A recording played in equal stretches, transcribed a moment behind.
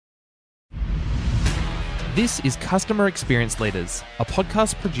This is Customer Experience Leaders, a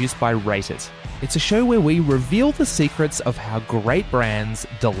podcast produced by Rate It. It's a show where we reveal the secrets of how great brands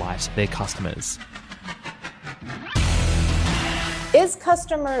delight their customers. Is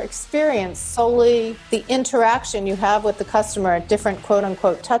customer experience solely the interaction you have with the customer at different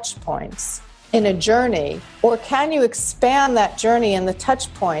quote-unquote touch points in a journey, or can you expand that journey and the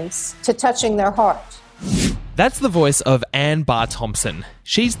touch points to touching their heart? That's the voice of Anne Bahr Thompson.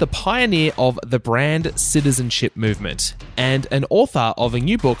 She's the pioneer of the Brand Citizenship movement and an author of a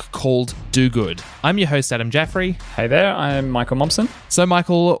new book called Do Good. I'm your host, Adam Jaffrey. Hey there, I'm Michael Momsen. So,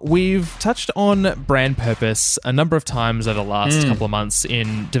 Michael, we've touched on brand purpose a number of times over the last couple of months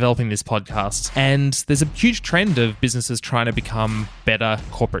in developing this podcast, and there's a huge trend of businesses trying to become better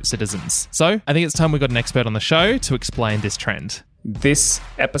corporate citizens. So, I think it's time we got an expert on the show to explain this trend. This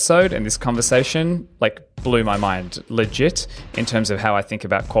episode and this conversation blew my mind legit in terms of how I think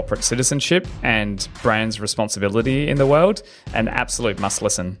about corporate citizenship and brands' responsibility in the world. An absolute must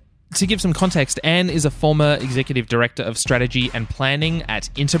listen. To give some context, Anne is a former executive director of strategy and planning at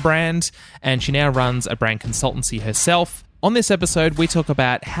Interbrand, and she now runs a brand consultancy herself. On this episode, we talk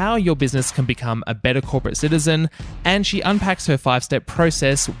about how your business can become a better corporate citizen, and she unpacks her 5-step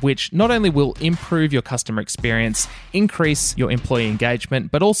process, which not only will improve your customer experience, increase your employee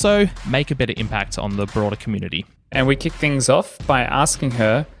engagement, but also make a better impact on the broader community. And we kick things off by asking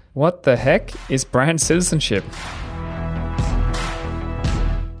her, what the heck is brand citizenship?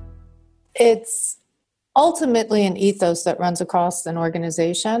 It's ultimately an ethos that runs across an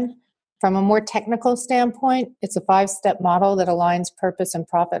organization. From a more technical standpoint, it's a 5-step model that aligns purpose and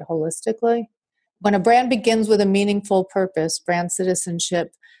profit holistically. When a brand begins with a meaningful purpose, brand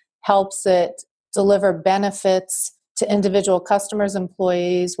citizenship helps it deliver benefits to individual customers,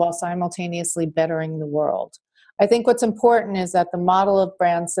 employees, while simultaneously bettering the world. I think what's important is that the model of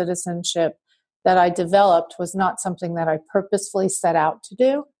brand citizenship that I developed was not something that I purposefully set out to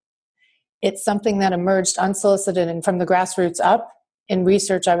do. It's something that emerged unsolicited and from the grassroots up in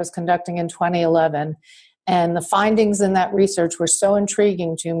research I was conducting in 2011. And the findings in that research were so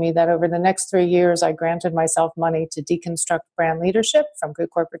intriguing to me that over the next 3 years, I granted myself money to deconstruct brand leadership from good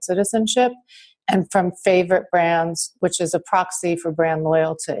corporate citizenship and from favorite brands, which is a proxy for brand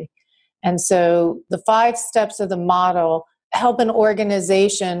loyalty. And so the 5 steps of the model help an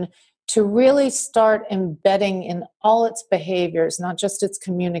organization to really start embedding in all its behaviors, not just its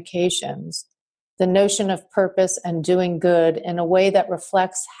communications, the notion of purpose and doing good in a way that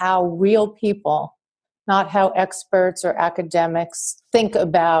reflects how real people, not how experts or academics, think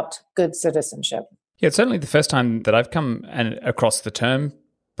about good citizenship. Yeah, it's certainly the first time that I've come across the term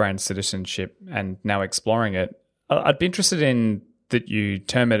brand citizenship and now exploring it. I'd be interested in that you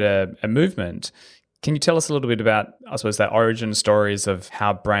term it a movement. Can you tell us a little bit about, I suppose, the origin stories of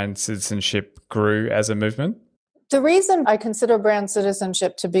how brand citizenship grew as a movement? The reason I consider brand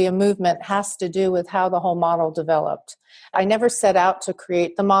citizenship to be a movement has to do with how the whole model developed. I never set out to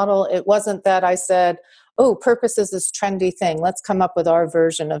create the model. It wasn't that I said, oh, purpose is this trendy thing. Let's come up with our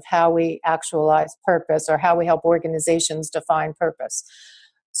version of how we actualize purpose or how we help organizations define purpose.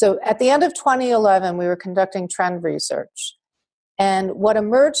 So at the end of 2011, we were conducting trend research. And what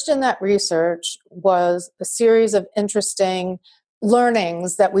emerged in that research was a series of interesting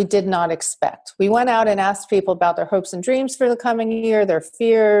learnings that we did not expect. We went out and asked people about their hopes and dreams for the coming year, their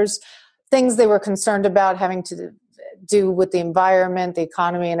fears, things they were concerned about having to do with the environment, the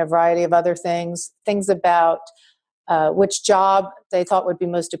economy, and a variety of other things about which job they thought would be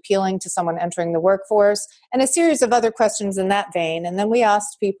most appealing to someone entering the workforce, and a series of other questions in that vein. And then we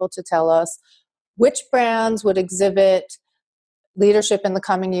asked people to tell us which brands would exhibit leadership in the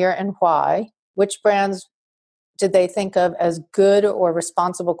coming year and why, which brands did they think of as good or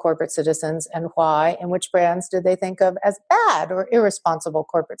responsible corporate citizens and why? And which brands did they think of as bad or irresponsible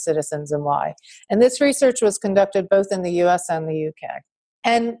corporate citizens and why? And this research was conducted both in the US and the UK.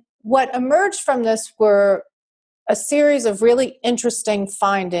 And what emerged from this were a series of really interesting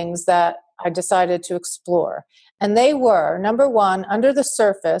findings that I decided to explore. And they were, number one, under the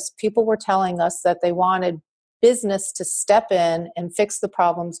surface, people were telling us that they wanted business to step in and fix the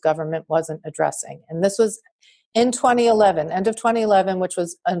problems government wasn't addressing. And this was in 2011, end of 2011, which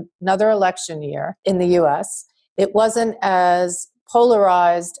was another election year in the US. It wasn't as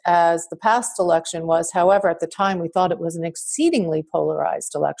polarized as the past election was. However, at the time, we thought it was an exceedingly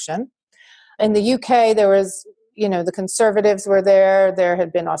polarized election. In the UK, there was, the Conservatives were there. There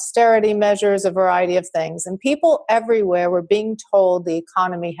had been austerity measures, a variety of things. And people everywhere were being told the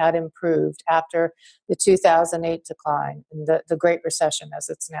economy had improved after the 2008 decline, the Great Recession, as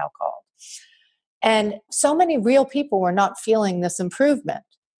it's now called. And so many real people were not feeling this improvement.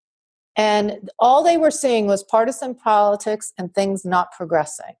 And all they were seeing was partisan politics and things not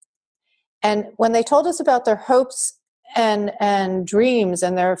progressing. And when they told us about their hopes and dreams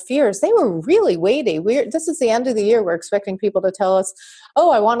and their fears, they were really weighty. This is the end of the year. We're expecting people to tell us,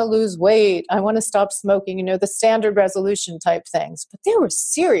 oh, I want to lose weight. I want to stop smoking, the standard resolution type things. But they were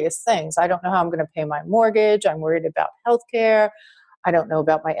serious things. I don't know how I'm going to pay my mortgage. I'm worried about healthcare. I don't know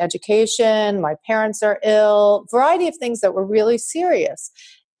about my education. My parents are ill. Variety of things that were really serious.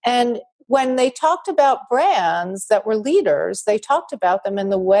 And when they talked about brands that were leaders, they talked about them in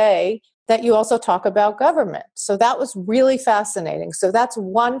the way that you also talk about government. So that was really fascinating. So that's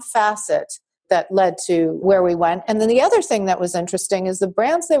one facet that led to where we went. And then the other thing that was interesting is the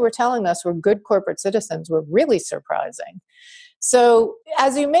brands they were telling us were good corporate citizens were really surprising. So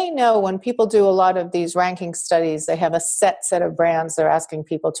as you may know, when people do a lot of these ranking studies, they have a set of brands they're asking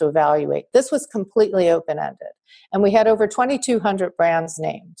people to evaluate. This was completely open-ended. And we had over 2,200 brands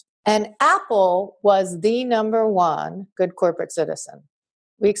named. And Apple was the number one good corporate citizen.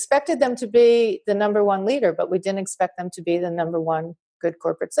 We expected them to be the number one leader, but we didn't expect them to be the number one good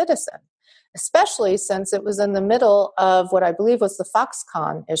corporate citizen, especially since it was in the middle of what I believe was the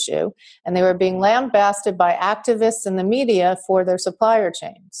Foxconn issue, and they were being lambasted by activists in the media for their supplier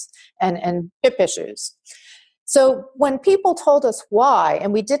chains and chip issues. So when people told us why,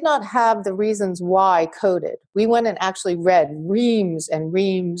 and we did not have the reasons why coded, we went and actually read reams and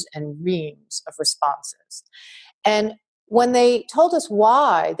reams and reams of responses. And when they told us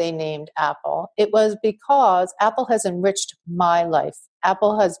why they named Apple, it was because Apple has enriched my life.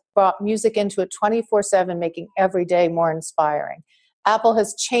 Apple has brought music into it 24/7, making every day more inspiring. Apple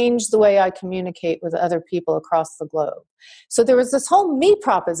has changed the way I communicate with other people across the globe. So there was this whole me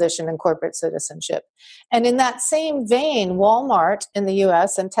proposition in corporate citizenship. And in that same vein, Walmart in the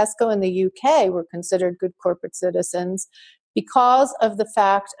US and Tesco in the UK were considered good corporate citizens because of the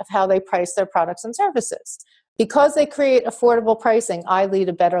fact of how they price their products and services. Because they create affordable pricing, I lead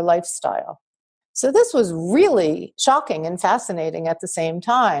a better lifestyle. So this was really shocking and fascinating at the same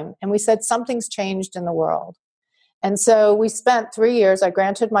time. And we said something's changed in the world. And so we spent 3 years, I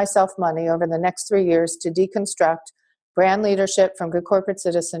granted myself money over the next 3 years to deconstruct brand leadership from good corporate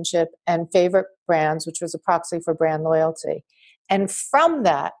citizenship and favorite brands, which was a proxy for brand loyalty. And from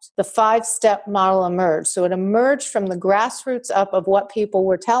that, the 5-step model emerged. So it emerged from the grassroots up of what people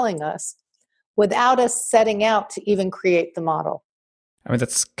were telling us without us setting out to even create the model. I mean,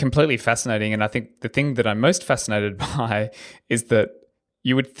 that's completely fascinating. And I think the thing that I'm most fascinated by is that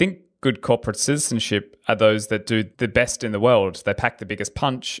you would think good corporate citizenship are those that do the best in the world. They pack the biggest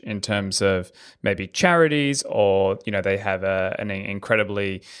punch in terms of maybe charities, or, they have an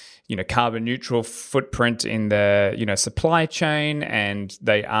incredibly, carbon neutral footprint in their, supply chain, and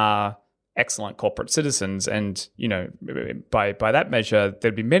they are excellent corporate citizens. And, by that measure,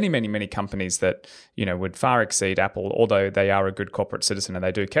 there'd be many, many, many companies that, would far exceed Apple, although they are a good corporate citizen and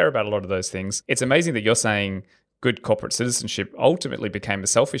they do care about a lot of those things. It's amazing that you're saying good corporate citizenship ultimately became a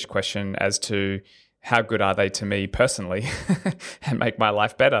selfish question as to how good are they to me personally and make my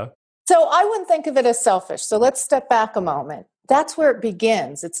life better. So I wouldn't think of it as selfish. So let's step back a moment. That's where it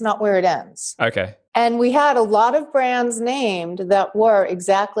begins. It's not where it ends. Okay. And we had a lot of brands named that were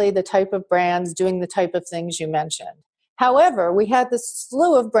exactly the type of brands doing the type of things you mentioned. However, we had this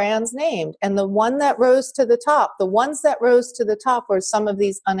slew of brands named, and the ones that rose to the top were some of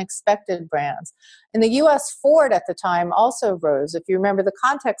these unexpected brands. In the US, Ford at the time also rose. If you remember the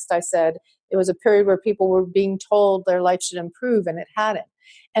context, I said it was a period where people were being told their life should improve, and it hadn't.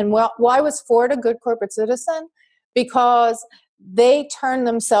 And why was Ford a good corporate citizen? Because they turn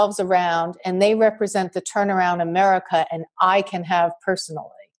themselves around and they represent the turnaround America and I can have personally.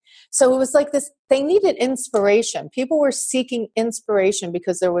 So it was like this, they needed inspiration. People were seeking inspiration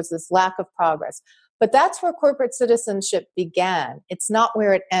because there was this lack of progress. But that's where corporate citizenship began. It's not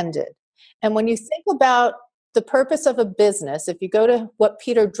where it ended. And when you think about the purpose of a business, if you go to what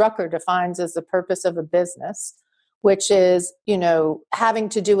Peter Drucker defines as the purpose of a business, which is, having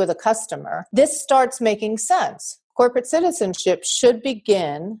to do with a customer, this starts making sense. Corporate citizenship should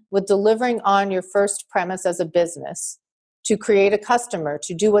begin with delivering on your first premise as a business to create a customer,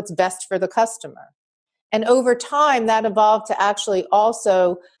 to do what's best for the customer. And over time, that evolved to actually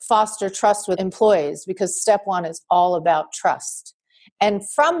also foster trust with employees, because step one is all about trust. And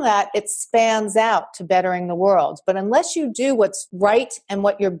from that, it spans out to bettering the world. But unless you do what's right and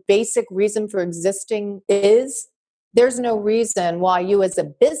what your basic reason for existing is, there's no reason why you as a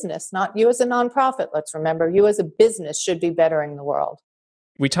business, not you as a nonprofit, let's remember, you as a business should be bettering the world.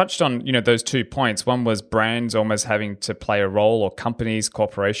 We touched on, those 2 points. One was brands almost having to play a role, or companies,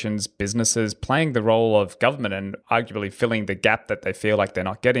 corporations, businesses playing the role of government and arguably filling the gap that they feel like they're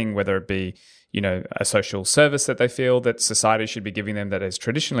not getting, whether it be a social service that they feel that society should be giving them that has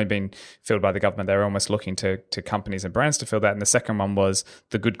traditionally been filled by the government. They're almost looking to companies and brands to fill that. And the second one was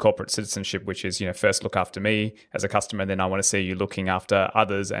the good corporate citizenship, which is, first look after me as a customer, then I want to see you looking after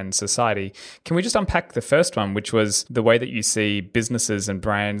others and society. Can we just unpack the first one, which was the way that you see businesses and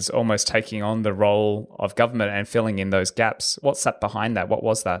brands almost taking on the role of government and filling in those gaps? What sat behind that? What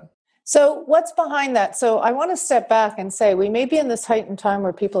was that? So what's behind that? So I want to step back and say we may be in this heightened time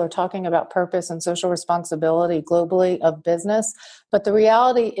where people are talking about purpose and social responsibility globally of business, but the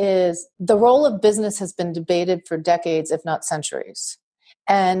reality is the role of business has been debated for decades, if not centuries.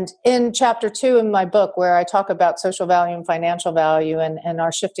 And in chapter 2 in my book, where I talk about social value and financial value and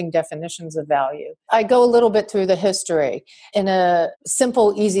our shifting definitions of value, I go a little bit through the history in a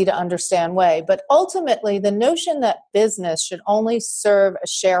simple, easy to understand way. But ultimately, the notion that business should only serve a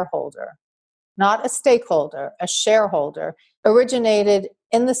shareholder, not a stakeholder, a shareholder, originated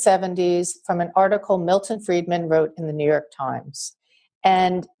in the 70s from an article Milton Friedman wrote in the New York Times.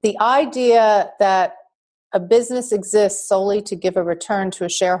 And the idea that a business exists solely to give a return to a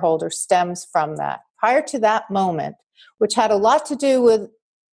shareholder stems from that. Prior to that moment, which had a lot to do with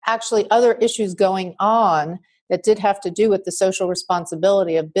actually other issues going on that did have to do with the social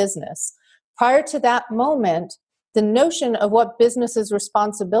responsibility of business, prior to that moment, the notion of what business's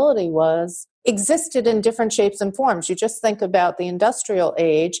responsibility was existed in different shapes and forms. You just think about the industrial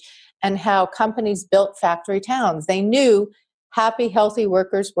age and how companies built factory towns. They knew happy, healthy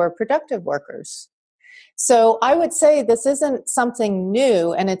workers were productive workers. So I would say this isn't something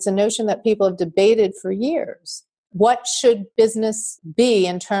new, and it's a notion that people have debated for years. What should business be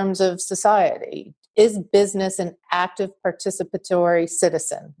in terms of society? Is business an active participatory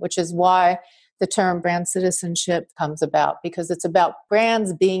citizen? Which is why the term brand citizenship comes about, because it's about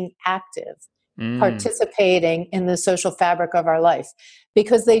brands being active, participating in the social fabric of our life,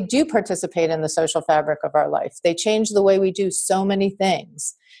 because they do participate in the social fabric of our life. They change the way we do so many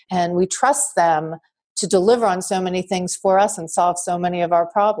things, and we trust them to deliver on so many things for us and solve so many of our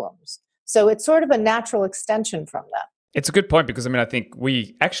problems. So it's sort of a natural extension from that. It's a good point because, I think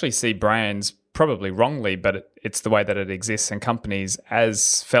we actually see brands probably wrongly, but it's the way that it exists in companies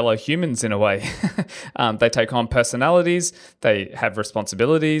as fellow humans in a way. They take on personalities, they have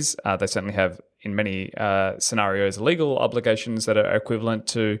responsibilities, they certainly have in many scenarios legal obligations that are equivalent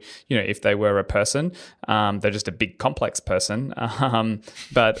to, if they were a person. They're just a big complex person.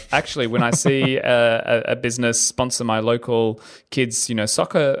 But actually when I see a business sponsor my local kids,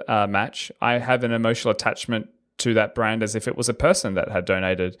 soccer match, I have an emotional attachment to that brand as if it was a person that had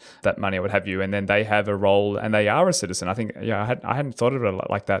donated that money or what have you, and then they have a role and they are a citizen. I think, I hadn't thought of it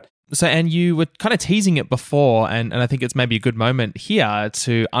like that. So, and you were kind of teasing it before, and I think it's maybe a good moment here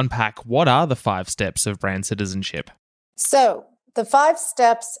to unpack what are the 5 steps of brand citizenship. So the 5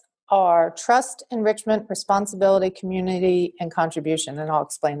 steps are trust, enrichment, responsibility, community, and contribution. And I'll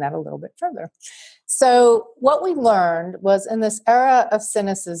explain that a little bit further. So what we learned was in this era of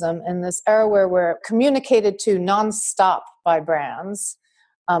cynicism, in this era where we're communicated to nonstop by brands,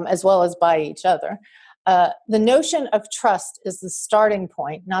 as well as by each other, the notion of trust is the starting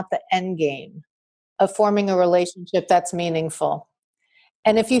point, not the end game of forming a relationship that's meaningful.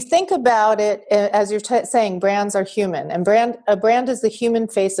 And if you think about it, as you're saying, brands are human, and a brand is the human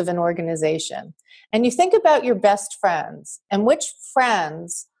face of an organization. And you think about your best friends, and which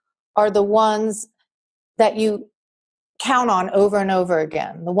friends are the ones that you count on over and over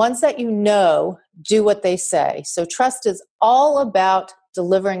again, the ones that do what they say. So trust is all about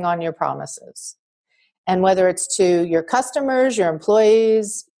delivering on your promises. And whether it's to your customers, your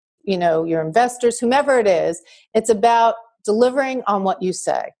employees, your investors, whomever it is, it's about delivering on what you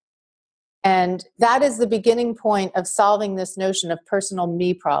say. And that is the beginning point of solving this notion of personal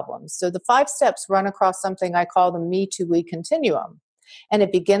me problems. So the 5 steps run across something I call the me to we continuum. And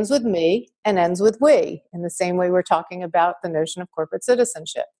it begins with me and ends with we, in the same way we're talking about the notion of corporate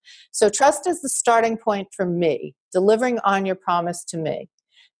citizenship. So trust is the starting point for me, delivering on your promise to me.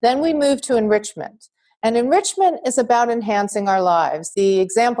 Then we move to enrichment. And enrichment is about enhancing our lives. The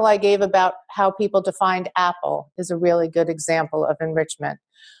example I gave about how people defined Apple is a really good example of enrichment.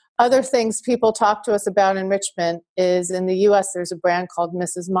 Other things people talk to us about enrichment is in the US, there's a brand called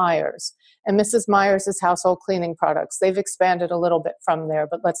Mrs. Meyer's. And Mrs. Meyer's is household cleaning products. They've expanded a little bit from there,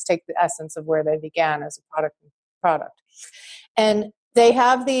 but let's take the essence of where they began as a product. And they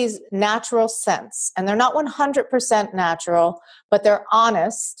have these natural scents, and they're not 100% natural, but they're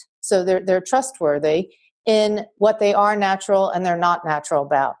honest. So they're trustworthy, in what they are natural and they're not natural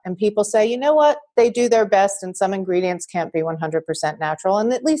about. And people say, you know what? They do their best and some ingredients can't be 100% natural.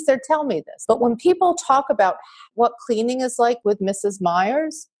 And at least they tell me this. But when people talk about what cleaning is like with Mrs.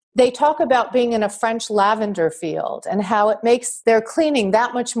 Meyer's, they talk about being in a French lavender field and how it makes their cleaning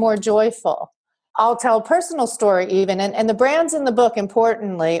that much more joyful. I'll tell a personal story even. And the brands in the book,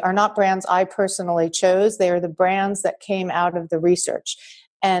 importantly, are not brands I personally chose. They are the brands that came out of the research.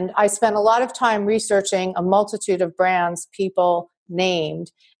 And I spent a lot of time researching a multitude of brands people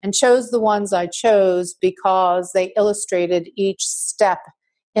named and chose the ones I chose because they illustrated each step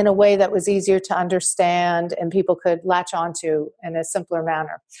in a way that was easier to understand and people could latch onto in a simpler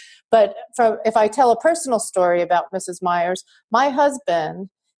manner. But if I tell a personal story about Mrs. Meyer's, my husband,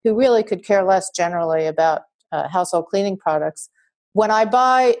 who really could care less generally about household cleaning products, when I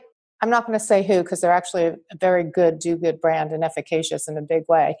buy, I'm not going to say who because they're actually a very good, do-good brand and efficacious in a big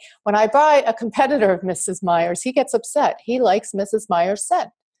way. When I buy a competitor of Mrs. Meyer's, he gets upset. He likes Mrs. Meyer's scent.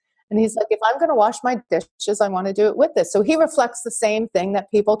 And he's like, if I'm going to wash my dishes, I want to do it with this. So he reflects the same thing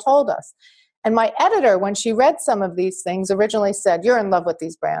that people told us. And my editor, when she read some of these things, originally said, you're in love with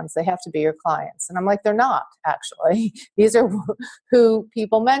these brands. They have to be your clients. And I'm like, they're not, actually. These are who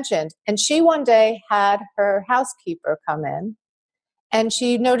people mentioned. And she one day had her housekeeper come in. And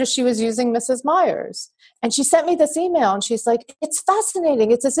she noticed she was using Mrs. Meyer's. And she sent me this email and she's like, it's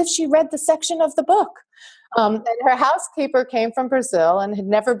fascinating. It's as if she read the section of the book. And her housekeeper came from Brazil and had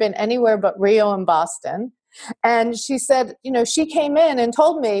never been anywhere but Rio and Boston. And she said, she came in and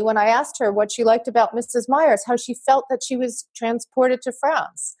told me when I asked her what she liked about Mrs. Meyer's, how she felt that she was transported to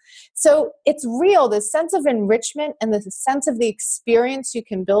France. So it's real, this sense of enrichment and the sense of the experience you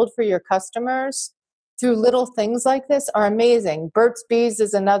can build for your customers through little things like this are amazing. Burt's Bees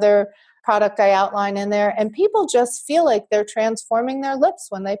is another product I outline in there. And people just feel like they're transforming their lips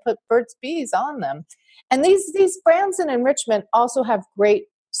when they put Burt's Bees on them. And these brands in enrichment also have great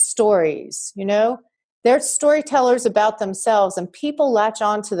stories, They're storytellers about themselves, and people latch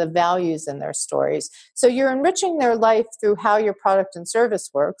on to the values in their stories. So you're enriching their life through how your product and service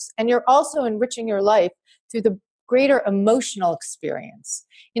works, and you're also enriching your life through the greater emotional experience.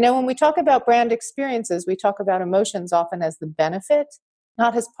 When we talk about brand experiences, we talk about emotions often as the benefit,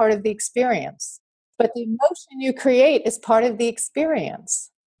 not as part of the experience. But the emotion you create is part of the experience.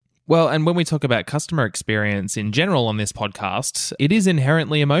 Well, and when we talk about customer experience in general on this podcast, it is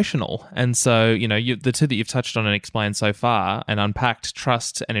inherently emotional. And so, the two that you've touched on and explained so far and unpacked,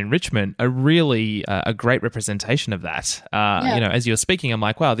 trust and enrichment, are really a great representation of that. As you're speaking, I'm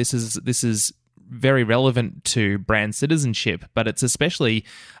like, wow, this is very relevant to brand citizenship, but it's especially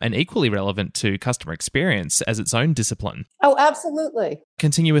and equally relevant to customer experience as its own discipline. Oh, absolutely.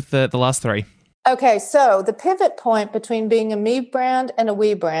 Continue with the last three. Okay, so the pivot point between being a me brand and a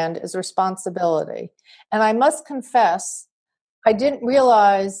we brand is responsibility. And I must confess, I didn't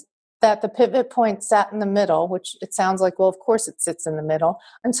realize that the pivot point sat in the middle, which it sounds like, well, of course it sits in the middle,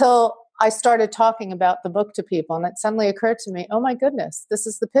 until I started talking about the book to people. And it suddenly occurred to me, oh my goodness, this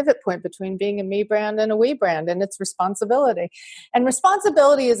is the pivot point between being a me brand and a we brand, and it's responsibility. And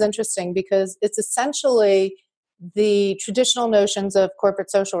responsibility is interesting because it's essentially the traditional notions of corporate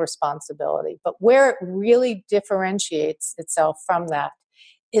social responsibility. But where it really differentiates itself from that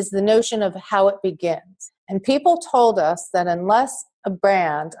is the notion of how it begins. And people told us that unless a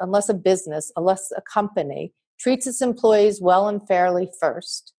brand, unless a business, unless a company treats its employees well and fairly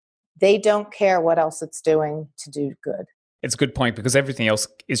first, they don't care what else it's doing to do good. It's a good point because everything else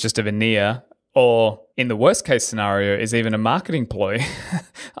is just a veneer, or in the worst case scenario is even a marketing ploy.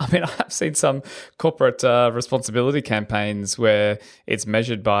 I mean, I've seen some corporate responsibility campaigns where it's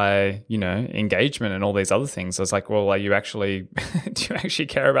measured by, engagement and all these other things. So it's like, well, do you actually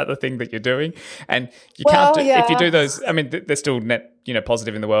care about the thing that you're doing? And you can't do, if you do those, I mean, they're still net,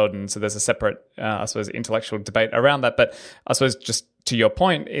 positive in the world. And so there's a separate, I suppose, intellectual debate around that. But I suppose just to your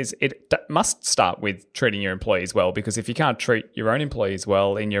point is it must start with treating your employees well, because if you can't treat your own employees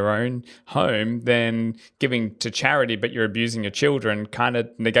well in your own home, then giving to charity but you're abusing your children kind of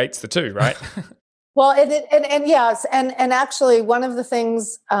negates the two, right? Well, and yes, and actually one of the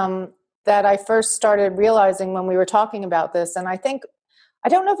things that I first started realizing when we were talking about this, and I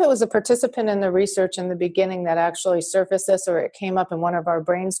don't know if it was a participant in the research in the beginning that actually surfaced this, or it came up in one of our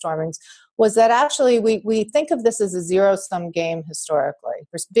brainstormings, was that actually we think of this as a zero-sum game historically.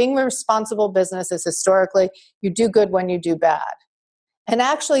 Being a responsible business is historically, you do good when you do bad. And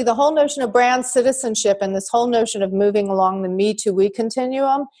actually the whole notion of brand citizenship and this whole notion of moving along the me to we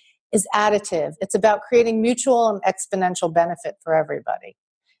continuum is additive. It's about creating mutual and exponential benefit for everybody.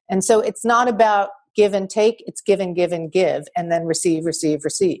 And so it's not about give and take, it's give and give and give, and then receive, receive,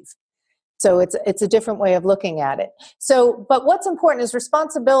 receive. So it's a different way of looking at it. So, but what's important is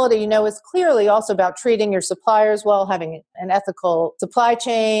responsibility, is clearly also about treating your suppliers well, having an ethical supply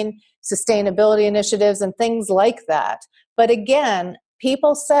chain, sustainability initiatives, and things like that. But again,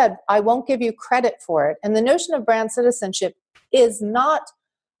 people said, I won't give you credit for it. And the notion of brand citizenship is not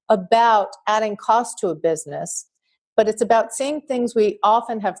about adding cost to a business, but it's about seeing things we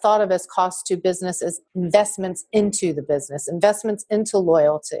often have thought of as cost to business as investments into the business, investments into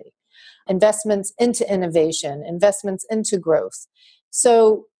loyalty, investments into innovation, investments into growth.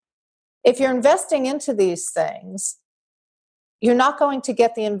 So if you're investing into these things, you're not going to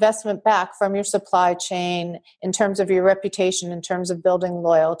get the investment back from your supply chain in terms of your reputation, in terms of building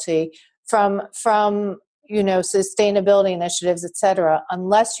loyalty, from sustainability initiatives, et cetera,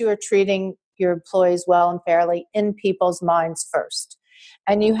 unless you are treating your employees well and fairly in people's minds first.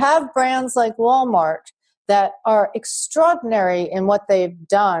 And you have brands like Walmart that are extraordinary in what they've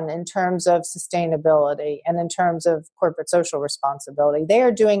done in terms of sustainability and in terms of corporate social responsibility. They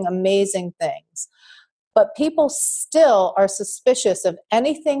are doing amazing things. But people still are suspicious of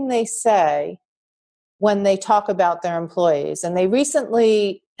anything they say when they talk about their employees. And they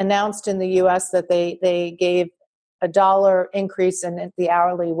recently announced in the US that they gave $1 increase in the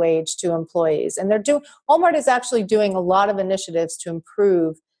hourly wage to employees. And Walmart is actually doing a lot of initiatives to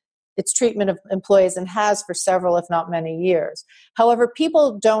improve its treatment of employees and has for several, if not many years. However,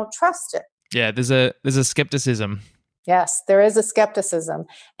 people don't trust it. Yeah, there's a skepticism. Yes, there is a skepticism.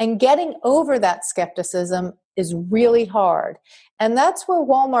 And getting over that skepticism is really hard. And that's where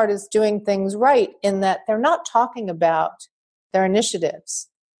Walmart is doing things right, in that they're not talking about their initiatives.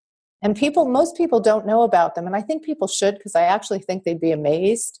 And most people don't know about them. And I think people should, because I actually think they'd be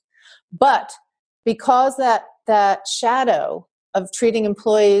amazed. But because that shadow of treating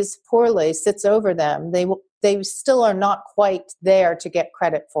employees poorly sits over them, they still are not quite there to get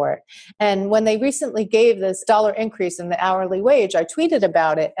credit for it. And when they recently gave this $1 increase in the hourly wage, I tweeted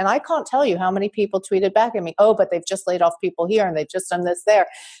about it, and I can't tell you how many people tweeted back at me, oh, but they've just laid off people here and they've just done this there.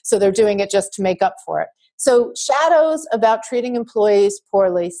 So they're doing it just to make up for it. So shadows about treating employees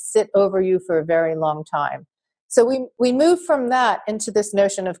poorly sit over you for a very long time. So we move from that into this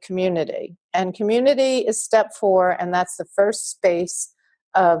notion of community. And community is step 4, and that's the first space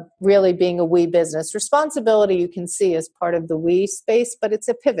of really being a we business. Responsibility, you can see, as part of the we space, but it's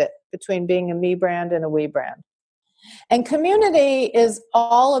a pivot between being a me brand and a we brand. And community is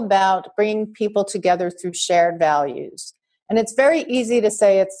all about bringing people together through shared values. And it's very easy to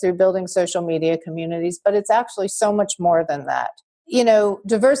say it's through building social media communities, but it's actually so much more than that.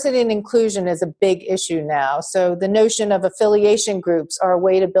 Diversity and inclusion is a big issue now. So the notion of affiliation groups are a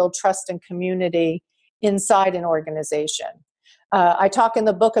way to build trust and community inside an organization. I talk in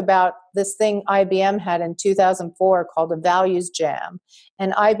the book about this thing IBM had in 2004 called a values jam.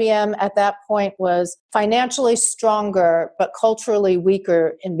 And IBM at that point was financially stronger, but culturally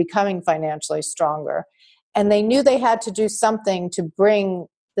weaker in becoming financially stronger. And they knew they had to do something to bring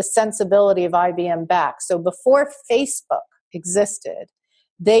the sensibility of IBM back. So before Facebook existed,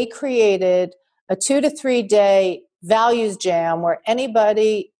 they created a 2 to 3 day values jam where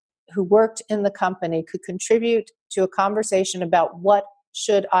anybody who worked in the company could contribute to a conversation about what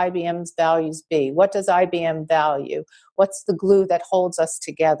should IBM's values be? What does IBM value? What's the glue that holds us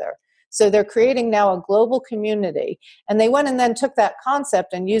together? So they're creating now a global community. And they went and then took that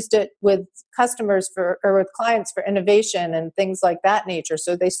concept and used it with customers or with clients for innovation and things like that nature.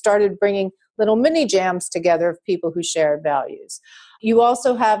 So they started bringing little mini jams together of people who shared values. You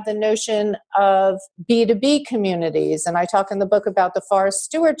also have the notion of B2B communities. And I talk in the book about the Forest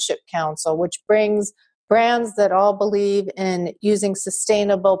Stewardship Council, which brings brands that all believe in using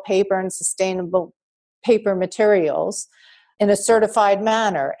sustainable paper and sustainable paper materials in a certified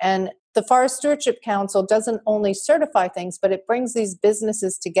manner. And the Forest Stewardship Council doesn't only certify things, but it brings these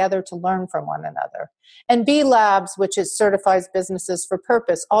businesses together to learn from one another. And B Labs, which certifies businesses for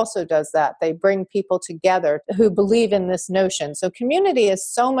purpose, also does that. They bring people together who believe in this notion. So community is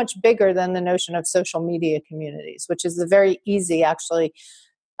so much bigger than the notion of social media communities, which is a very easy, actually,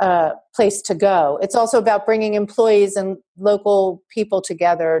 place to go. It's also about bringing employees and local people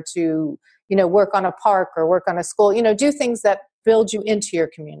together to, work on a park or work on a school, do things that build you into your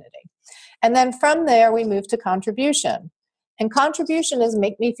community. And then from there, we move to contribution. And contribution is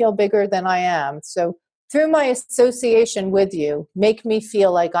make me feel bigger than I am. So through my association with you, make me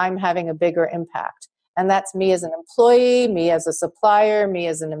feel like I'm having a bigger impact. And that's me as an employee, me as a supplier, me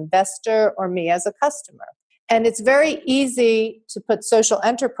as an investor, or me as a customer. And it's very easy to put social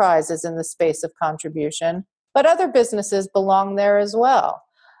enterprises in the space of contribution, but other businesses belong there as well.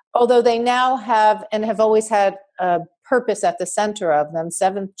 Although they now have and have always had a purpose at the center of them.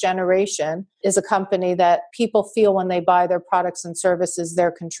 Seventh Generation is a company that people feel when they buy their products and services, they're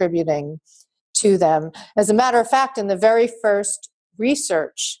contributing to them. As a matter of fact, in the very first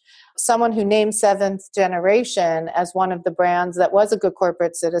research, someone who named Seventh Generation as one of the brands that was a good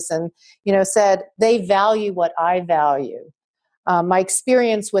corporate citizen, said, they value what I value. My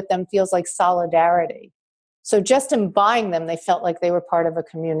experience with them feels like solidarity. So just in buying them, they felt like they were part of a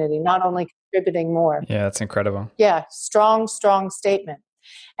community, not only contributing more. Yeah, that's incredible. Yeah, strong statement.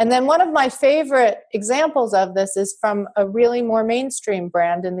 And then one of my favorite examples of this is from a really more mainstream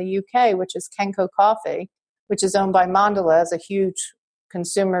brand in the UK, which is Kenco Coffee, which is owned by Mondelez, a huge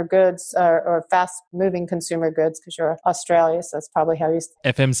consumer goods or fast-moving consumer goods, because you're Australia, so that's probably how you say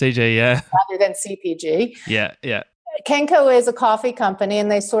FMCG, yeah. rather than CPG. Yeah. Kenco is a coffee company, and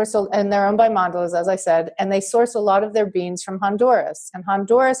and they're owned by Mondelez, as I said, and they source a lot of their beans from Honduras. And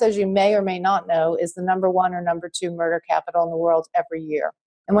Honduras, as you may or may not know, is the number 1 or number 2 murder capital in the world every year.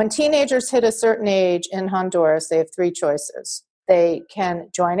 And when teenagers hit a certain age in Honduras, they have 3 choices. They can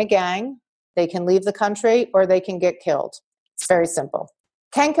join a gang, they can leave the country, or they can get killed. It's very simple.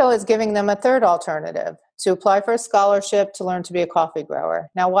 Kenco is giving them a third alternative, to apply for a scholarship to learn to be a coffee grower.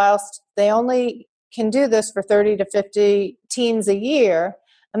 Now, whilst they only can do this for 30 to 50 teens a year,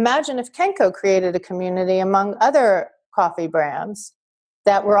 imagine if Kenco created a community among other coffee brands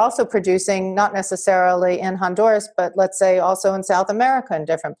that were also producing, not necessarily in Honduras, but let's say also in South America in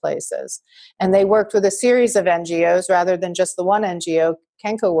different places. And they worked with a series of NGOs rather than just the one NGO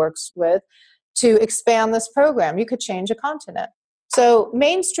Kenco works with to expand this program. You could change a continent. So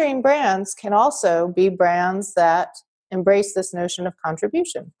mainstream brands can also be brands that embrace this notion of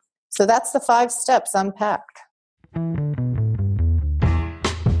contribution. So that's the 5 steps unpacked.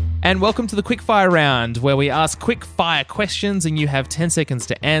 And welcome to the quickfire round, where we ask quick-fire questions and you have 10 seconds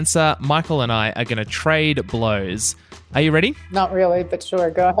to answer. Michael and I are going to trade blows. Are you ready? Not really, but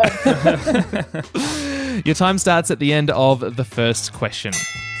sure, go ahead. Your time starts at the end of the first question.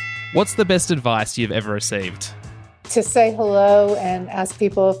 What's the best advice you've ever received? To say hello and ask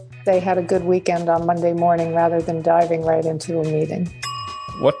people if they had a good weekend on Monday morning rather than diving right into a meeting.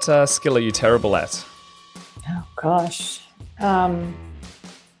 What skill are you terrible at? Oh, gosh.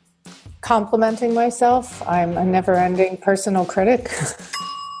 Complimenting myself. I'm a never-ending personal critic.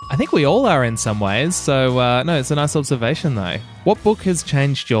 I think we all are in some ways. So, no, it's a nice observation, though. What book has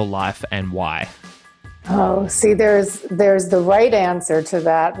changed your life and why? Oh, see, there's the right answer to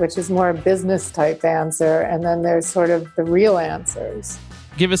that, which is more a business type answer. And then there's sort of the real answers.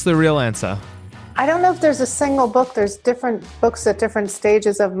 Give us the real answer. I don't know if there's a single book. There's different books at different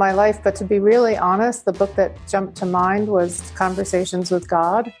stages of my life. But to be really honest, the book that jumped to mind was Conversations with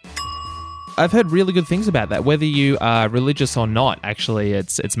God. I've heard really good things about that. Whether you are religious or not, actually,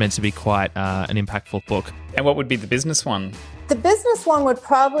 it's meant to be quite an impactful book. And what would be the business one? The business one would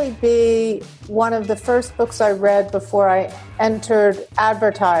probably be one of the first books I read before I entered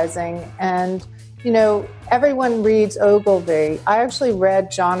advertising. And, everyone reads Ogilvy. I actually read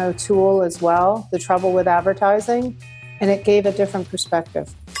John O'Toole as well, The Trouble with Advertising, and it gave a different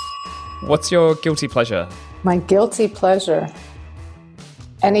perspective. What's your guilty pleasure? My guilty pleasure?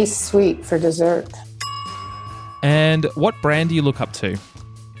 Any sweet for dessert. And what brand do you look up to?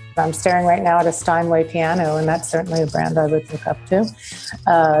 I'm staring right now at a Steinway piano, and that's certainly a brand I would look up to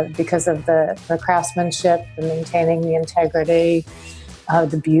because of the craftsmanship, the maintaining the integrity,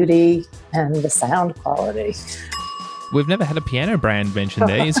 the beauty, and the sound quality. We've never had a piano brand mentioned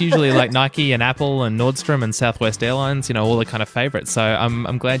there. It's usually like Nike and Apple and Nordstrom and Southwest Airlines, all the kind of favorites. So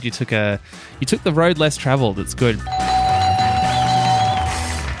I'm glad you took the road less traveled. It's good.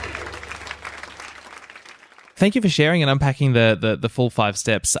 Thank you for sharing and unpacking the full 5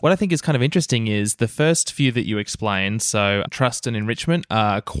 steps. What I think is kind of interesting is the first few that you explained, so trust and enrichment,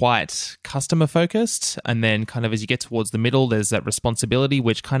 are quite customer focused. And then kind of as you get towards the middle, there's that responsibility,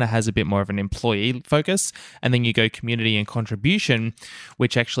 which kind of has a bit more of an employee focus. And then you go community and contribution,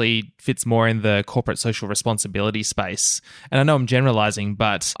 which actually fits more in the corporate social responsibility space. And I know I'm generalizing,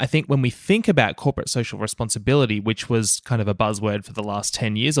 but I think when we think about corporate social responsibility, which was kind of a buzzword for the last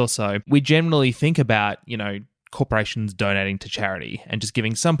 10 years or so, we generally think about, corporations donating to charity and just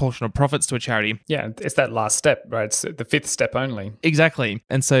giving some portion of profits to a charity. Yeah, it's that last step, right? It's the 5th step only. Exactly.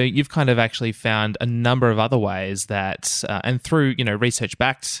 And so you've kind of actually found a number of other ways that, and through,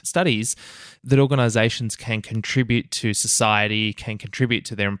 research-backed studies, that organizations can contribute to society, can contribute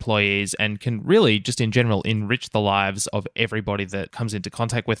to their employees, and can really, just in general, enrich the lives of everybody that comes into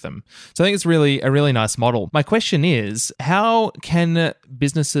contact with them. So I think it's really a really nice model. My question is, how can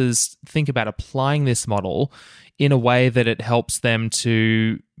businesses think about applying this model in a way that it helps them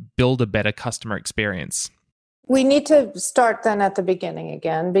to build a better customer experience? we need to start then at the beginning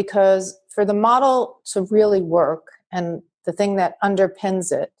again, because for the model to really work, and the thing that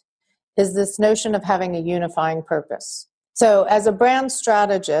underpins it is this notion of having a unifying purpose. So as a brand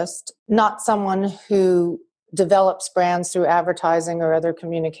strategist, not someone who develops brands through advertising or other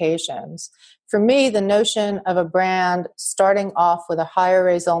communications, for me, the notion of a brand starting off with a higher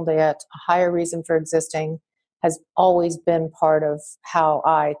raison d'etre, a higher reason for existing, has always been part of how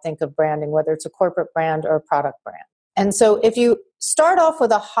I think of branding, whether it's a corporate brand or a product brand. And so if you start off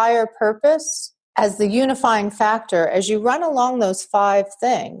with a higher purpose as the unifying factor, as you run along those 5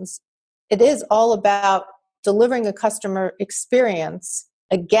 things, it is all about delivering a customer experience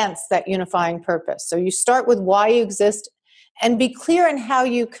against that unifying purpose. So you start with why you exist and be clear in how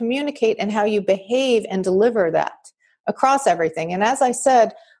you communicate and how you behave and deliver that across everything. And as I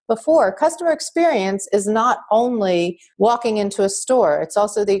said before, customer experience is not only walking into a store, it's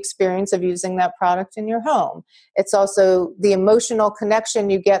also the experience of using that product in your home. It's also the emotional connection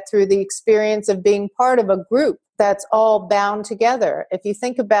you get through the experience of being part of a group that's all bound together. If you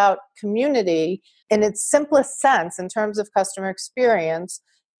think about community in its simplest sense in terms of customer experience,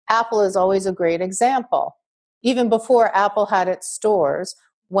 Apple is always a great example. Even before Apple had its stores,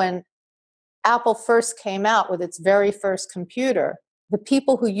 when Apple first came out with its very first computer, the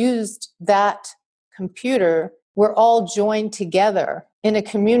people who used that computer were all joined together in a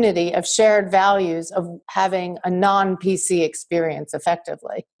community of shared values of having a non-PC experience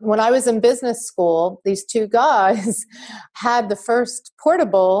effectively. When I was in business school, these 2 guys had the first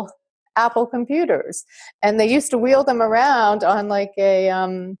portable Apple computers, and they used to wheel them around on like a,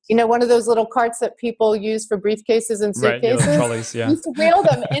 one of those little carts that people use for briefcases and suitcases. Right, trolleys, yeah. Used to wheel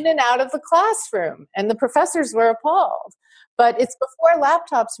them in and out of the classroom, and the professors were appalled. But it's before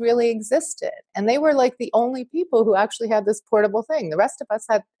laptops really existed. And they were like the only people who actually had this portable thing. The rest of us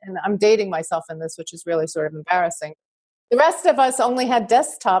had, and I'm dating myself in this, which is really sort of embarrassing. The rest of us only had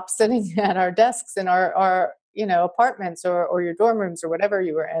desktops sitting at our desks in our apartments or your dorm rooms or whatever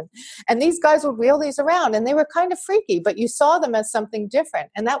you were in. And these guys would wheel these around, and they were kind of freaky, but you saw them as something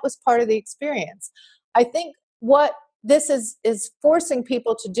different. And that was part of the experience. I think what this is forcing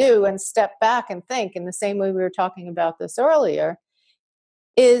people to do and step back and think in the same way we were talking about this earlier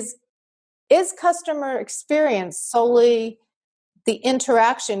is customer experience solely the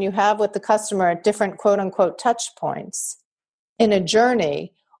interaction you have with the customer at different quote unquote touch points in a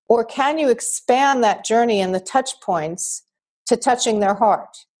journey, or can you expand that journey and the touch points to touching their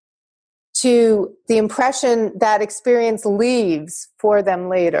heart, to the impression that experience leaves for them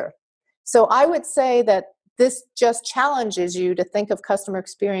later? So I would say that this just challenges you to think of customer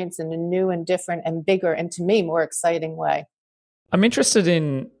experience in a new and different and bigger and, to me, more exciting way. I'm interested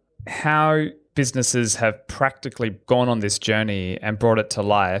in how businesses have practically gone on this journey and brought it to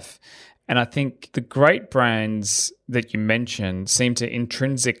life. And I think the great brands that you mentioned seem to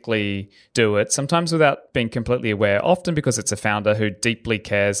intrinsically do it, sometimes without being completely aware, often because it's a founder who deeply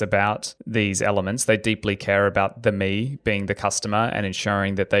cares about these elements. They deeply care about the me, being the customer, and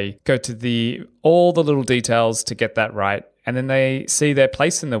ensuring that they go to all the little details to get that right. And then they see their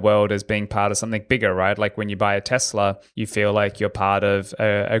place in the world as being part of something bigger, right? Like when you buy a Tesla, you feel like you're part of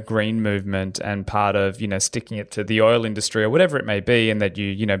a green movement and part of, sticking it to the oil industry or whatever it may be, and that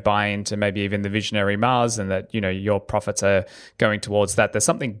you buy into maybe even the visionary Mars, and that, your profits are going towards that. There's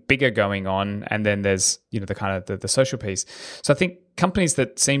something bigger going on. And then there's, the kind of the social piece. So I think companies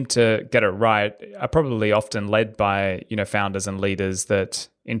that seem to get it right are probably often led by, founders and leaders that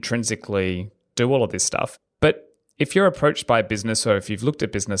intrinsically do all of this stuff. But if you're approached by a business, or if you've looked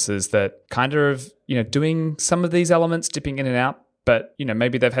at businesses that kind of, doing some of these elements, dipping in and out, but,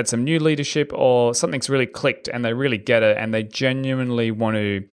 maybe they've had some new leadership or something's really clicked and they really get it and they genuinely want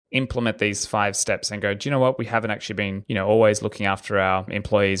to implement these 5 steps and go, do you know what? We haven't actually been, always looking after our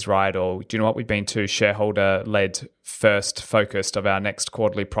employees, right? Or do you know what? We've been too shareholder-led first focused of our next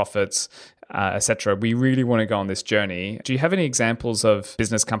quarterly profits, etc. We really want to go on this journey. Do you have any examples of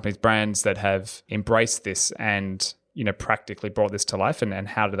business companies, brands that have embraced this and, practically brought this to life, and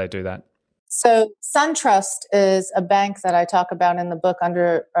how do they do that? So SunTrust is a bank that I talk about in the book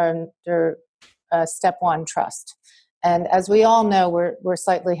under Step 1, Trust. And as we all know, we're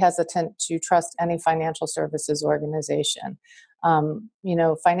slightly hesitant to trust any financial services organization.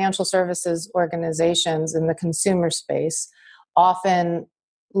 Financial services organizations in the consumer space often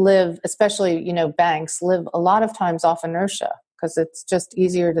live, especially, banks live a lot of times off inertia because it's just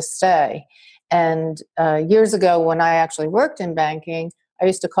easier to stay. And years ago, when I actually worked in banking, I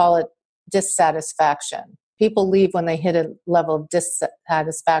used to call it dissatisfaction. People leave when they hit a level of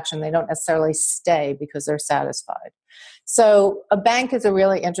dissatisfaction. They don't necessarily stay because they're satisfied. So a bank is a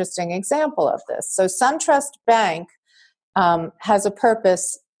really interesting example of this. So SunTrust Bank has a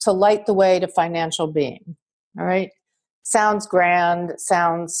purpose to light the way to financial being. All right. Sounds grand,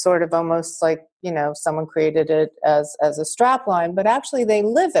 sounds sort of almost like, someone created it as a strapline, but actually they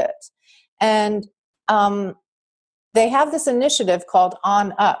live it. And they have this initiative called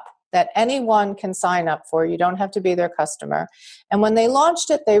On Up that anyone can sign up for. You don't have to be their customer. And when they launched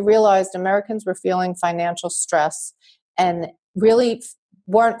it, they realized Americans were feeling financial stress and really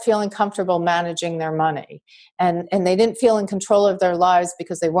weren't feeling comfortable managing their money. And they didn't feel in control of their lives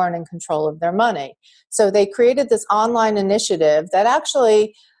because they weren't in control of their money. So they created this online initiative that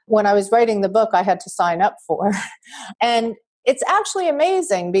actually, when I was writing the book, I had to sign up for. And it's actually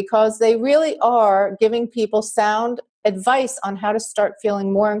amazing because they really are giving people sound advice on how to start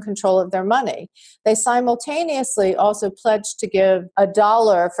feeling more in control of their money. They simultaneously also pledged to give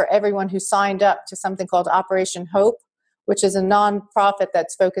 $1 for everyone who signed up to something called Operation Hope, which is a nonprofit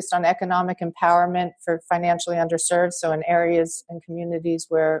that's focused on economic empowerment for financially underserved, so in areas and communities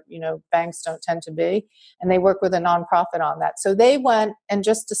where, banks don't tend to be. And they work with a nonprofit on that. So they went and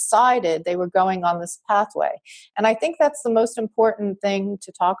just decided they were going on this pathway. And I think that's the most important thing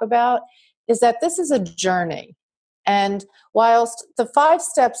to talk about, is that this is a journey. And whilst the 5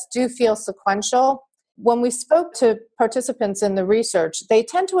 steps do feel sequential, when we spoke to participants in the research, they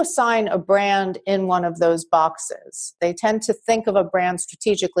tend to assign a brand in one of those boxes. They tend to think of a brand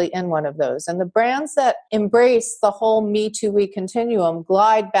strategically in one of those. And the brands that embrace the whole Me Too We continuum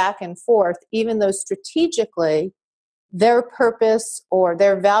glide back and forth, even though strategically their purpose or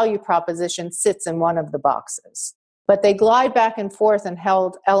their value proposition sits in one of the boxes. But they glide back and forth and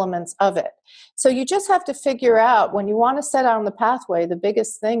held elements of it. So you just have to figure out, when you want to set out on the pathway, the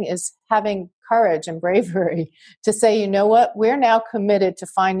biggest thing is having courage and bravery to say, you know what, we're now committed to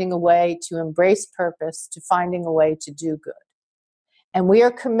finding a way to embrace purpose, to finding a way to do good. And we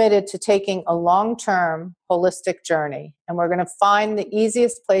are committed to taking a long-term holistic journey. And we're going to find the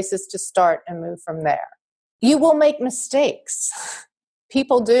easiest places to start and move from there. You will make mistakes.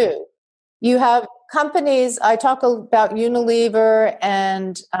 People do. You have companies, I talk about Unilever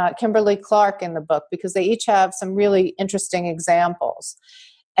and Kimberly-Clark in the book because they each have some really interesting examples.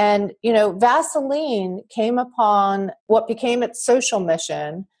 And, Vaseline came upon what became its social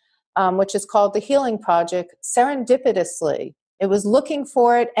mission, which is called the Healing Project, serendipitously. It was looking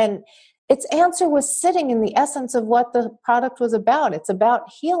for it, and its answer was sitting in the essence of what the product was about. It's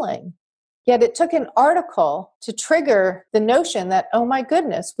about healing. Yet it took an article to trigger the notion that, oh my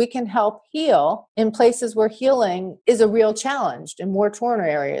goodness, we can help heal in places where healing is a real challenge, in war-torn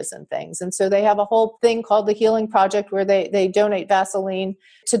areas and things. And so they have a whole thing called the Healing Project where they donate Vaseline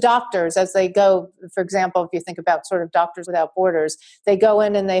to doctors as they go. For example, if you think about sort of Doctors Without Borders, they go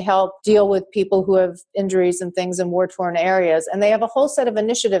in and they help deal with people who have injuries and things in war-torn areas. And they have a whole set of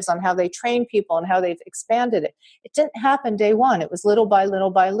initiatives on how they train people and how they've expanded it. It didn't happen day one. It was little by little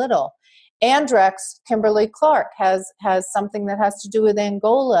by little. Andrex, Kimberly-Clark, has something that has to do with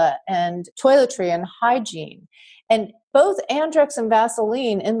Angola and toiletry and hygiene. And both Andrex and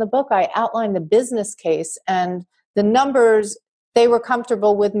Vaseline, in the book, I outline the business case and the numbers they were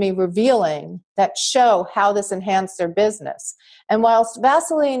comfortable with me revealing that show how this enhanced their business. And whilst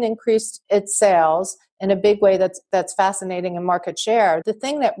Vaseline increased its sales in a big way that's fascinating in market share, the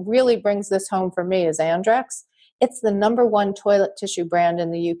thing that really brings this home for me is Andrex. It's the number 1 toilet tissue brand in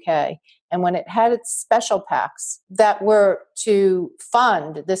the UK. And when it had its special packs that were to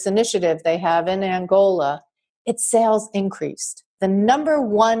fund this initiative they have in Angola, its sales increased. The number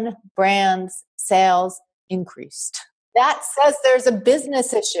 1 brand's sales increased. That says there's a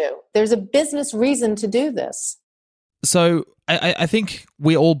business issue. There's a business reason to do this. So I think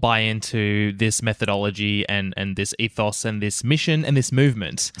we all buy into this methodology and this ethos and this mission and this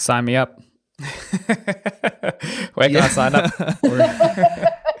movement. Sign me up. Where can I sign up?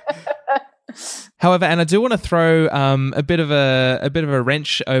 However, and I do want to throw a bit of a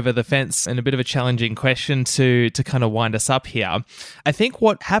wrench over the fence and a bit of a challenging question to kind of wind us up here. I think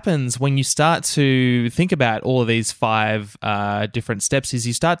what happens when you start to think about all of these 5 different steps is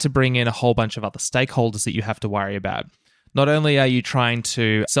you start to bring in a whole bunch of other stakeholders that you have to worry about. Not only are you trying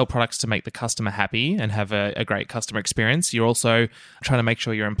to sell products to make the customer happy and have a great customer experience, you're also trying to make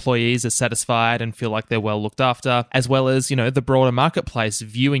sure your employees are satisfied and feel like they're well looked after, as well as, the broader marketplace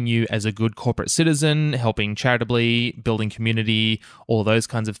viewing you as a good corporate citizen, helping charitably, building community, all those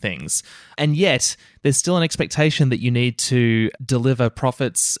kinds of things. And yet, there's still an expectation that you need to deliver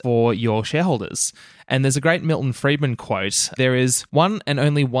profits for your shareholders. And there's a great Milton Friedman quote: there is one and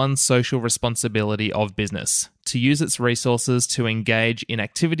only one social responsibility of business: to use its resources to engage in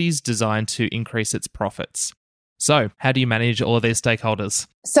activities designed to increase its profits. So, how do you manage all of these stakeholders?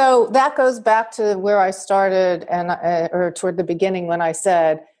 So that goes back to where I started, or toward the beginning when I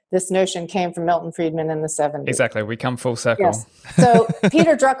said this notion came from Milton Friedman in the 70s. Exactly. We come full circle. Yes. So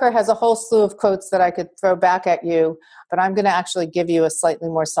Peter Drucker has a whole slew of quotes that I could throw back at you, but I'm going to actually give you a slightly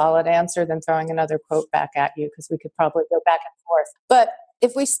more solid answer than throwing another quote back at you, because we could probably go back and forth. But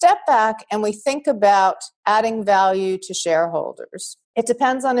if we step back and we think about adding value to shareholders, it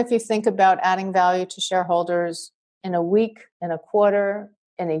depends on if you think about adding value to shareholders in a week, in a quarter,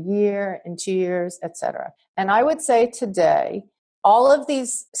 in a year, in 2 years, etc. And I would say today, all of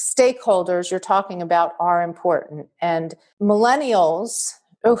these stakeholders you're talking about are important. And millennials,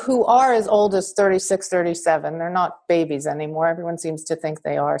 who are as old as 36, 37, they're not babies anymore. Everyone seems to think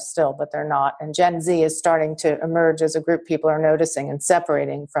they are still, but they're not. And Gen Z is starting to emerge as a group people are noticing and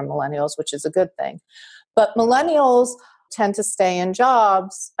separating from millennials, which is a good thing. But millennials tend to stay in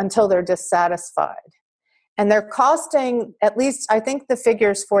jobs until they're dissatisfied. And they're costing, at least, I think the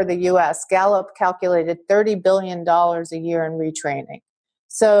figures for the US, Gallup calculated $30 billion a year in retraining.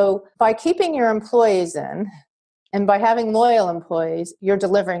 So by keeping your employees in, and by having loyal employees, you're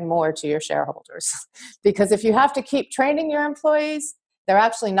delivering more to your shareholders. Because if you have to keep training your employees, they're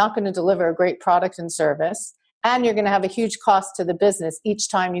actually not going to deliver a great product and service. And you're going to have a huge cost to the business each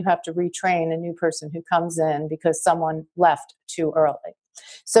time you have to retrain a new person who comes in because someone left too early.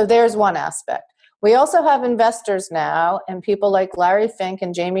 So there's one aspect. We also have investors now, and people like Larry Fink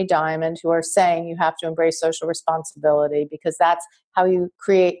and Jamie Dimon, who are saying you have to embrace social responsibility because that's how you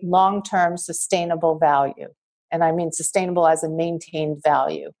create long-term sustainable value. And I mean sustainable as a maintained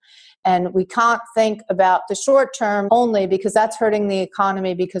value. And we can't think about the short term only because that's hurting the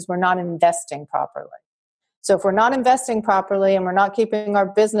economy because we're not investing properly. So if we're not investing properly and we're not keeping our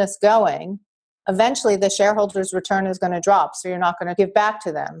business going, eventually the shareholders' return is going to drop. So you're not going to give back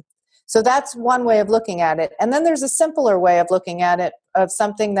to them. So that's one way of looking at it. And then there's a simpler way of looking at it, of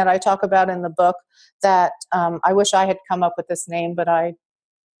something that I talk about in the book that I wish I had come up with this name, but I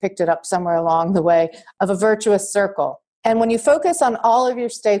picked it up somewhere along the way, of a virtuous circle. And when you focus on all of your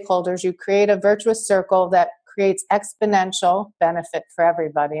stakeholders, you create a virtuous circle that creates exponential benefit for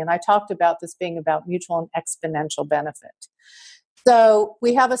everybody. And I talked about this being about mutual and exponential benefit. So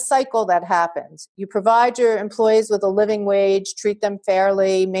we have a cycle that happens. You provide your employees with a living wage, treat them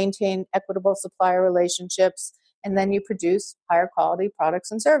fairly, maintain equitable supplier relationships, and then you produce higher quality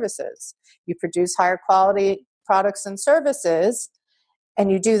products and services. You produce higher quality products and services,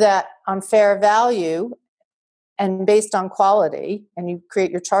 and you do that on fair value and based on quality, and you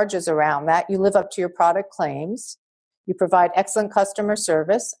create your charges around that. You live up to your product claims, you provide excellent customer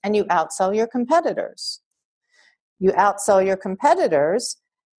service, and you outsell your competitors. You outsell your competitors,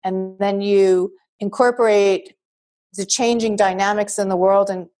 and then you incorporate the changing dynamics in the world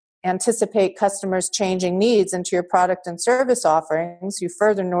and anticipate customers' changing needs into your product and service offerings. You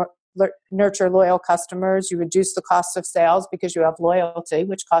further nurture loyal customers. You reduce the cost of sales because you have loyalty,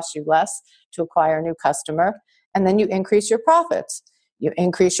 which costs you less to acquire a new customer. And then you increase your profits. You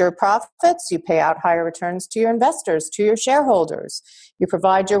increase your profits, you pay out higher returns to your investors, to your shareholders. You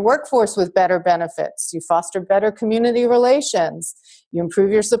provide your workforce with better benefits. You foster better community relations. You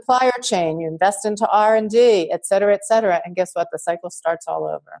improve your supplier chain. You invest into R&D, et cetera, et cetera. And guess what? The cycle starts all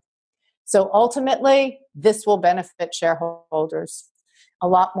over. So ultimately, this will benefit shareholders a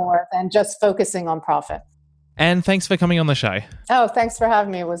lot more than just focusing on profit. And thanks for coming on the show. Oh, thanks for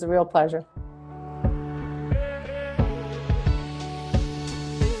having me. It was a real pleasure.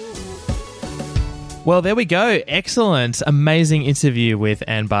 Well, there we go. Excellent. Amazing interview with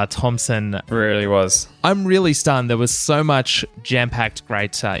Anne Bahr Thompson. Really was. I'm really stunned. There was so much jam-packed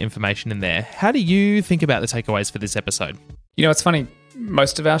great information in there. How do you think about the takeaways for this episode? You know, it's funny.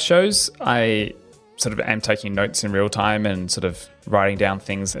 Most of our shows, I sort of am taking notes in real time and sort of writing down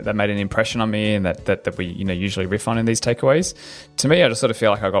things that made an impression on me and that we usually riff on in these takeaways. To me, I just sort of feel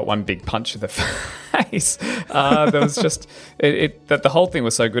like I got one big punch to the face. There was just that the whole thing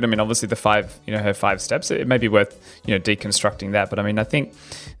was so good. I mean, obviously the her 5 steps. It may be worth deconstructing that, but I mean, I think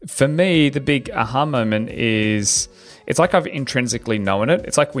for me the big aha moment is it's like I've intrinsically known it.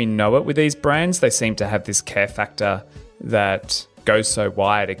 It's like we know it with these brands. They seem to have this care factor that goes so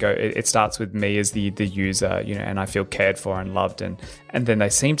wide. It starts with me as the user, and I feel cared for and loved, and then they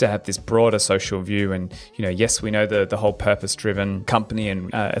seem to have this broader social view. And yes, we know the whole purpose-driven company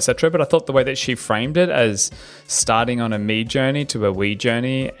and etc. But I thought the way that she framed it as starting on a me journey to a we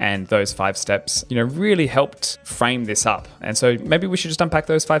journey, and those 5 steps, really helped frame this up. And so maybe we should just unpack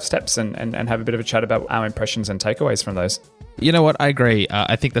those 5 steps and have a bit of a chat about our impressions and takeaways from those. You know what? I agree.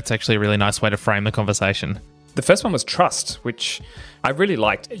 I think that's actually a really nice way to frame the conversation. The first one was trust, which I really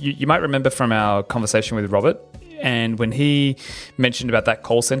liked. You might remember from our conversation with Robert, and when he mentioned about that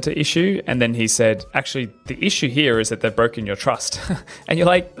call center issue, and then he said, actually, the issue here is that they've broken your trust. And you're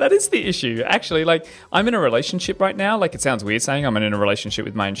like, that is the issue. Actually, I'm in a relationship right now. It sounds weird saying I'm in a relationship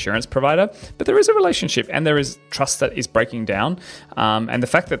with my insurance provider, but there is a relationship and there is trust that is breaking down. And the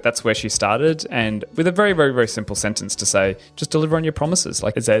fact that that's where she started, and with a very, very, very simple sentence to say, just deliver on your promises.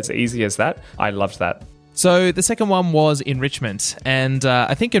 It's as easy as that. I loved that. So the second one was enrichment, and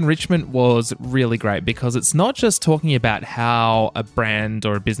I think enrichment was really great because it's not just talking about how a brand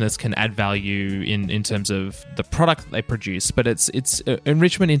or a business can add value in terms of the product that they produce, but it's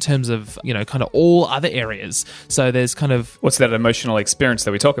enrichment in terms of kind of all other areas. So there's kind of what's that emotional experience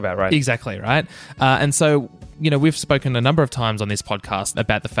that we talk about, right? Exactly, right. And so we've spoken a number of times on this podcast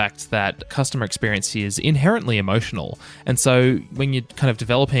about the fact that customer experience is inherently emotional. And so when you're kind of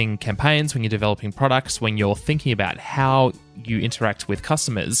developing campaigns, when you're developing products, when you're thinking about how you interact with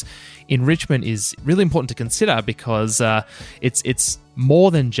customers, enrichment is really important to consider because it's more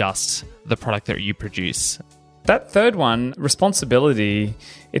than just the product that you produce. That third one, responsibility,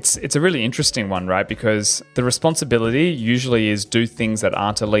 it's a really interesting one, right? Because the responsibility usually is do things that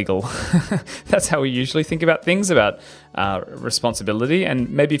aren't illegal. That's how we usually think about things, about responsibility. And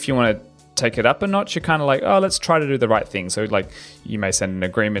maybe if you want to take it up a notch, you're kind of like, oh, let's try to do the right thing. So you may send an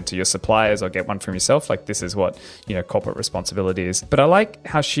agreement to your suppliers or get one from yourself. This is what, corporate responsibility is. But I like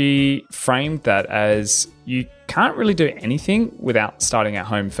how she framed that as you can't really do anything without starting at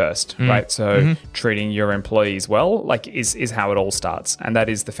home first, right? So treating your employees well, is how it all starts. And that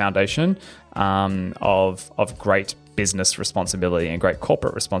is the foundation of great business responsibility and great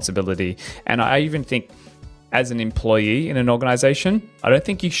corporate responsibility. And I even think as an employee in an organization, I don't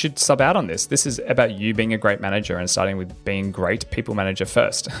think you should sub out on this. This is about you being a great manager and starting with being a great people manager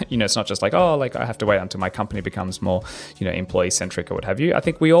first. It's not just I have to wait until my company becomes more, employee-centric or what have you. I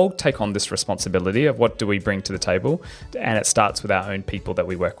think we all take on this responsibility of what do we bring to the table, and it starts with our own people that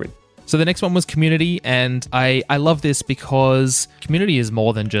we work with. So the next one was community, and I love this because community is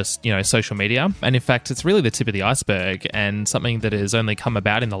more than just, social media. And in fact, it's really the tip of the iceberg and something that has only come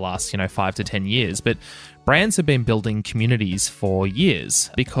about in the last, 5 to 10 years. But brands have been building communities for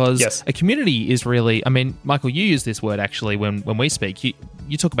years because a community is really, Michael, you use this word actually when we speak.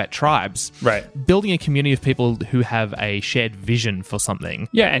 You talk about tribes. Right. Building a community of people who have a shared vision for something.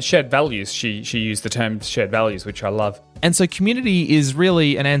 Yeah, and shared values. She used the term shared values, which I love. And so community is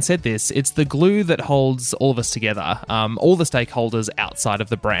really, and Anne said this, it's the glue that holds all of us together, all the stakeholders outside of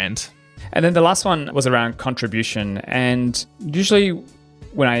the brand. And then the last one was around contribution. And usually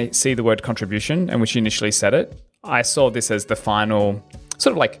when I see the word contribution, and when she initially said it, I saw this as the final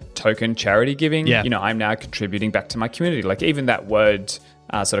sort of token charity giving. Yeah. I'm now contributing back to my community. Even that word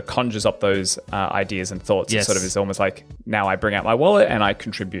sort of conjures up those ideas and thoughts. Yes. It sort of is almost like now I bring out my wallet and I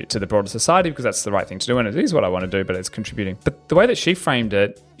contribute to the broader society because that's the right thing to do and it is what I want to do, but it's contributing. But the way that she framed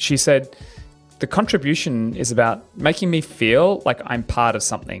it, she said, the contribution is about making me feel like I'm part of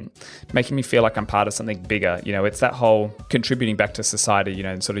something, making me feel like I'm part of something bigger. It's that whole contributing back to society,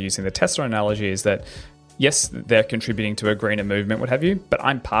 and sort of using the Tesla analogy is that yes, they're contributing to a greener movement, what have you, but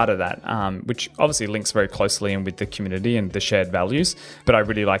I'm part of that, which obviously links very closely in with the community and the shared values. But I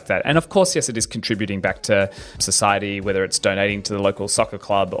really like that. And of course, yes, it is contributing back to society, whether it's donating to the local soccer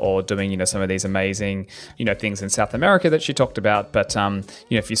club or doing, some of these amazing, things in South America that she talked about. But,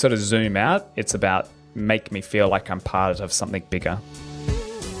 if you sort of zoom out, it's about make me feel like I'm part of something bigger.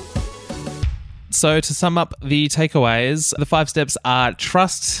 So to sum up the takeaways, the 5 steps are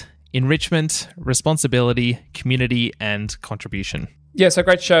trust, enrichment, responsibility, community, and contribution. Yeah, so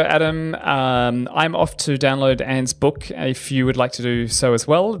great show, Adam. I'm off to download Anne's book if you would like to do so as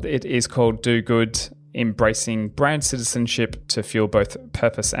well. It is called Do Good, Embracing Brand Citizenship to Fuel Both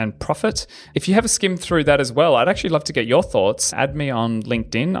Purpose and Profit. If you have a skim through that as well, I'd actually love to get your thoughts. Add me on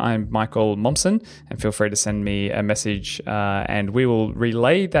LinkedIn. I'm Michael Momsen, and feel free to send me a message and we will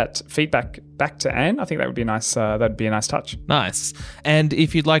relay that feedback back to Anne. I think that would be nice. That'd be a nice touch. Nice. And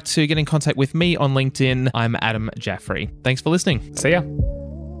if you'd like to get in contact with me on LinkedIn, I'm Adam Jaffrey. Thanks for listening. See ya.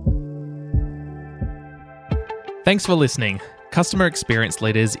 Thanks for listening. Customer Experience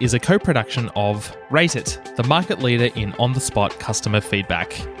Leaders is a co-production of Rate It, the market leader in on-the-spot customer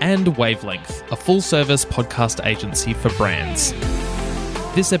feedback, and Wavelength, a full-service podcast agency for brands.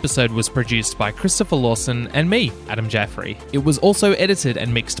 This episode was produced by Christopher Lawson and me, Adam Jaffrey. It was also edited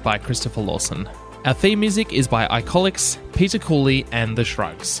and mixed by Christopher Lawson. Our theme music is by Icolics, Peter Cooley, and The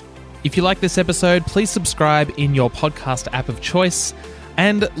Shrugs. If you like this episode, please subscribe in your podcast app of choice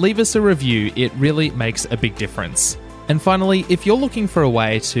and leave us a review. It really makes a big difference. And finally, if you're looking for a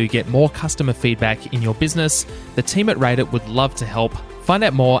way to get more customer feedback in your business, the team at Rate It would love to help. Find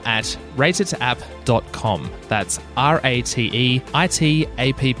out more at rateitapp.com. That's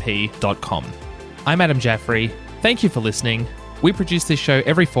rateitapp.com. I'm Adam Jaffrey. Thank you for listening. We produce this show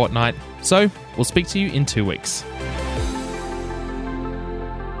every fortnight, so we'll speak to you in 2 weeks.